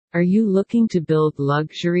Are you looking to build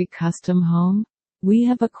luxury custom home? We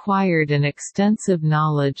have acquired an extensive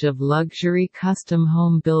knowledge of luxury custom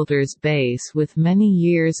home builders base with many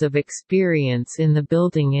years of experience in the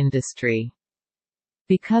building industry.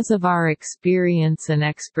 Because of our experience and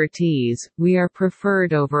expertise, we are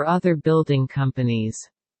preferred over other building companies.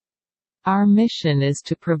 Our mission is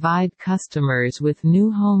to provide customers with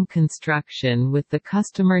new home construction with the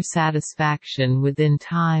customer satisfaction within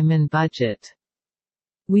time and budget.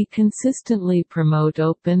 We consistently promote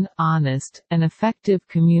open, honest, and effective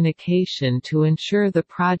communication to ensure the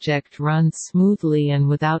project runs smoothly and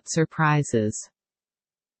without surprises.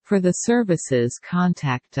 For the services,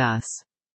 contact us.